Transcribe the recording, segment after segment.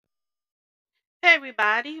Hey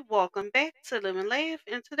everybody, welcome back to Live and Laugh,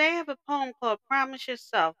 and today I have a poem called Promise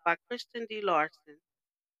Yourself by Kristen D. Larson.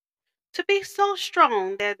 To be so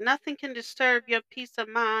strong that nothing can disturb your peace of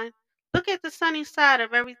mind, look at the sunny side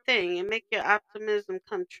of everything and make your optimism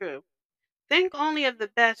come true. Think only of the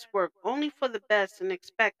best, work only for the best, and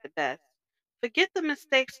expect the best. Forget the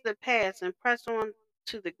mistakes of the past and press on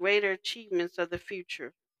to the greater achievements of the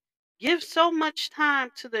future. Give so much time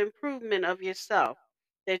to the improvement of yourself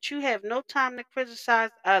that you have no time to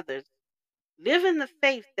criticize others. Live in the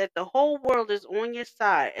faith that the whole world is on your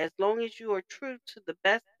side as long as you are true to the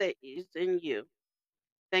best that is in you.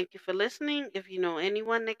 Thank you for listening. If you know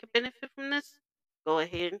anyone that could benefit from this, go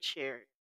ahead and share it.